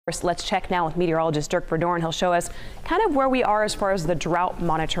First, let's check now with meteorologist Dirk Verdorn. He'll show us kind of where we are as far as the drought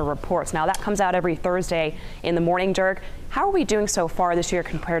monitor reports. Now, that comes out every Thursday in the morning. Dirk, how are we doing so far this year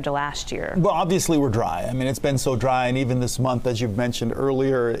compared to last year? Well, obviously we're dry. I mean, it's been so dry, and even this month, as you've mentioned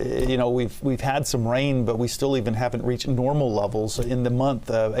earlier, you know, we've had some rain, but we still even haven't reached normal levels in the month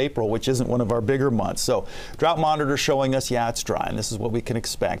of April, which isn't one of our bigger months. So, drought monitor showing us, yeah, it's dry, and this is what we can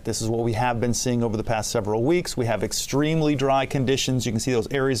expect. This is what we have been seeing over the past several weeks. We have extremely dry conditions. You can see those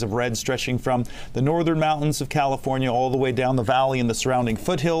areas of red stretching from the northern mountains of California all the way down the valley and the surrounding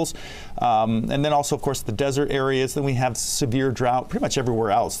foothills, and then also, of course, the desert areas. Then we have severe drought pretty much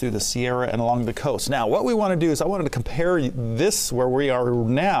everywhere else through the Sierra and along the coast. Now, what we want to do is I wanted to compare this where we are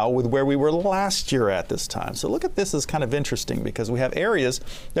now with where we were last year at this time. So look at this as kind of interesting because we have areas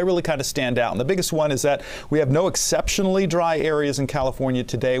that really kind of stand out. And the biggest one is that we have no exceptionally dry areas in California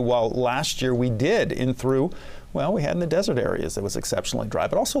today, while last year we did well, we had in the desert areas that was exceptionally dry.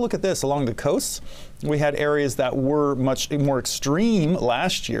 But also look at this, along the coasts, we had areas that were much more extreme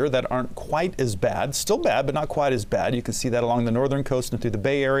last year that aren't quite as bad. Still bad, but not quite as bad. You can see that along the northern coast and through the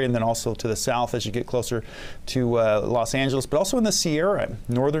Bay Area, and then also to the south as you get closer to Los Angeles. But also in the Sierra,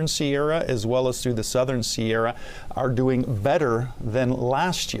 northern Sierra, as well as through the southern Sierra, are doing better than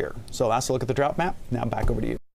last year. So that's a look at the drought map. Now back over to you.